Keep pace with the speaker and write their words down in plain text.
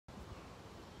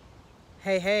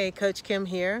Hey, Coach Kim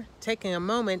here, taking a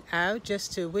moment out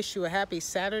just to wish you a happy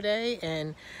Saturday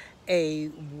and a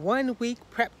 1 week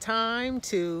prep time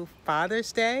to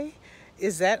Father's Day.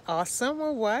 Is that awesome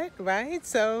or what, right?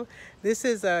 So this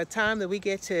is a time that we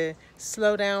get to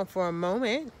slow down for a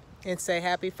moment and say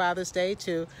happy Father's Day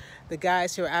to the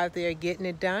guys who are out there getting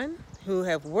it done, who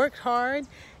have worked hard.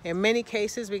 In many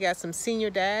cases, we got some senior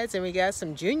dads and we got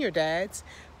some junior dads,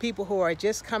 people who are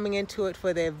just coming into it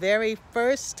for their very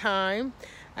first time.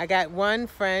 I got one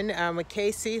friend,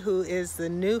 Casey, who is the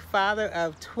new father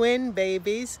of twin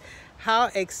babies. How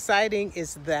exciting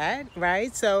is that,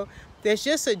 right? So there's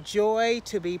just a joy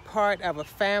to be part of a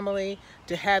family,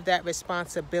 to have that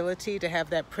responsibility, to have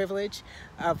that privilege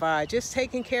of just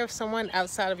taking care of someone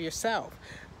outside of yourself.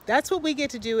 That's what we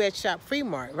get to do at Shop Free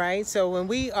Mart, right? So when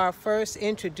we are first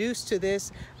introduced to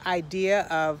this idea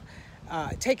of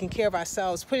taking care of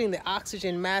ourselves, putting the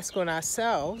oxygen mask on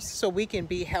ourselves so we can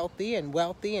be healthy and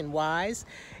wealthy and wise,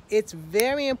 it's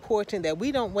very important that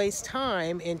we don't waste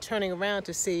time in turning around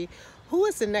to see who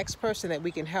is the next person that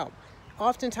we can help.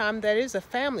 Oftentimes that is a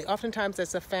family. Oftentimes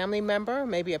that's a family member,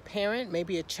 maybe a parent,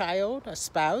 maybe a child, a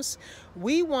spouse.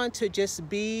 We want to just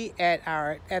be at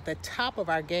the top of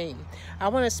our game. I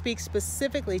want to speak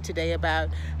specifically today about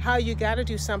how you got to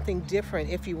do something different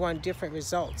if you want different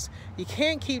results. You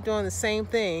can't keep doing the same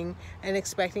thing and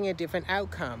expecting a different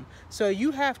outcome. So you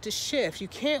have to shift. You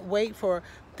can't wait for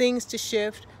things to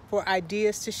shift, for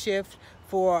ideas to shift,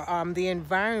 for the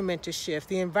environment to shift.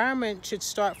 The environment should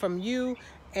start from you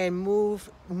and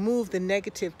move the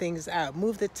negative things out,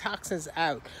 move the toxins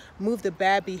out, move the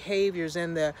bad behaviors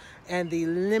and the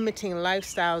limiting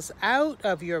lifestyles out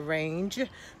of your range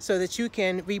so that you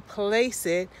can replace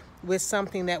it with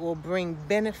something that will bring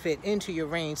benefit into your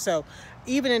range. So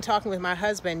even in talking with my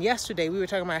husband yesterday, we were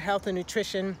talking about health and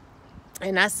nutrition,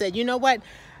 and I said, you know what?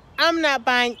 I'm not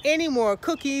buying any more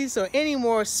cookies or any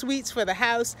more sweets for the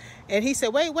house. And he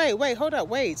said, wait, hold up,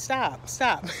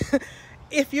 stop.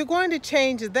 If you're going to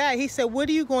change that, he said, what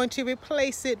are you going to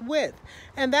replace it with?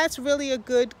 And that's really a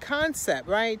good concept,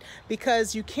 right?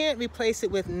 Because you can't replace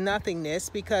it with nothingness,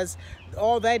 because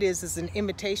all that is an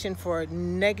invitation for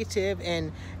negative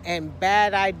and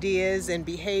bad ideas and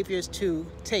behaviors to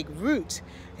take root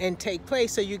and take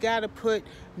place. So you got to put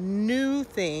new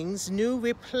things, new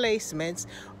replacements,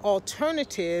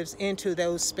 alternatives into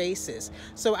those spaces.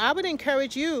 So I would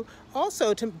encourage you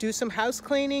also to do some house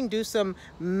cleaning, do some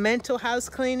mental house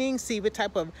cleaning, see what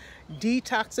type of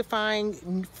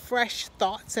detoxifying, fresh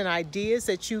thoughts and ideas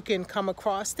that you can come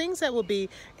across, things that will be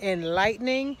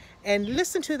enlightening. And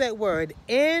listen to that word,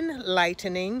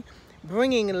 enlightening,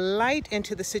 bringing light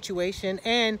into the situation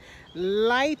and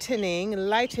lightening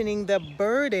the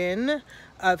burden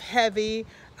of heavy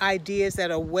ideas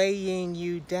that are weighing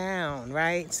you down,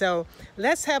 right? So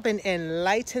let's have an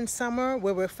enlightened summer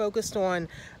where we're focused on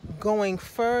going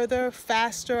further,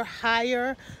 faster,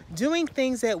 higher, doing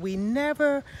things that we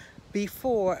never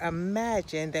before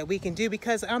imagined that we can do.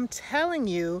 Because I'm telling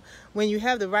you, when you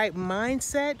have the right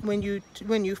mindset, when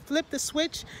you flip the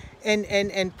switch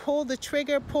and pull the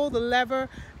trigger, pull the lever,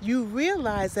 you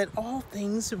realize that all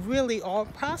things really are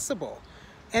possible.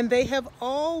 And they have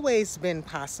always been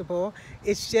possible.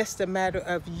 It's just a matter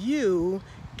of you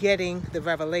getting the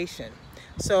revelation.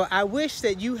 So I wish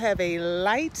that you have a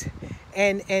light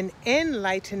and an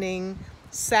enlightening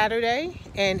Saturday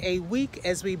and a week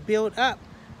as we build up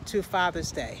to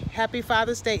Father's Day. Happy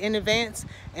Father's Day in advance,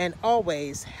 and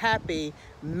always happy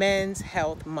Men's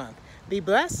Health Month. Be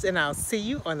blessed, and I'll see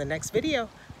you on the next video.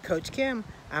 Coach Kim,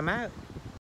 I'm out.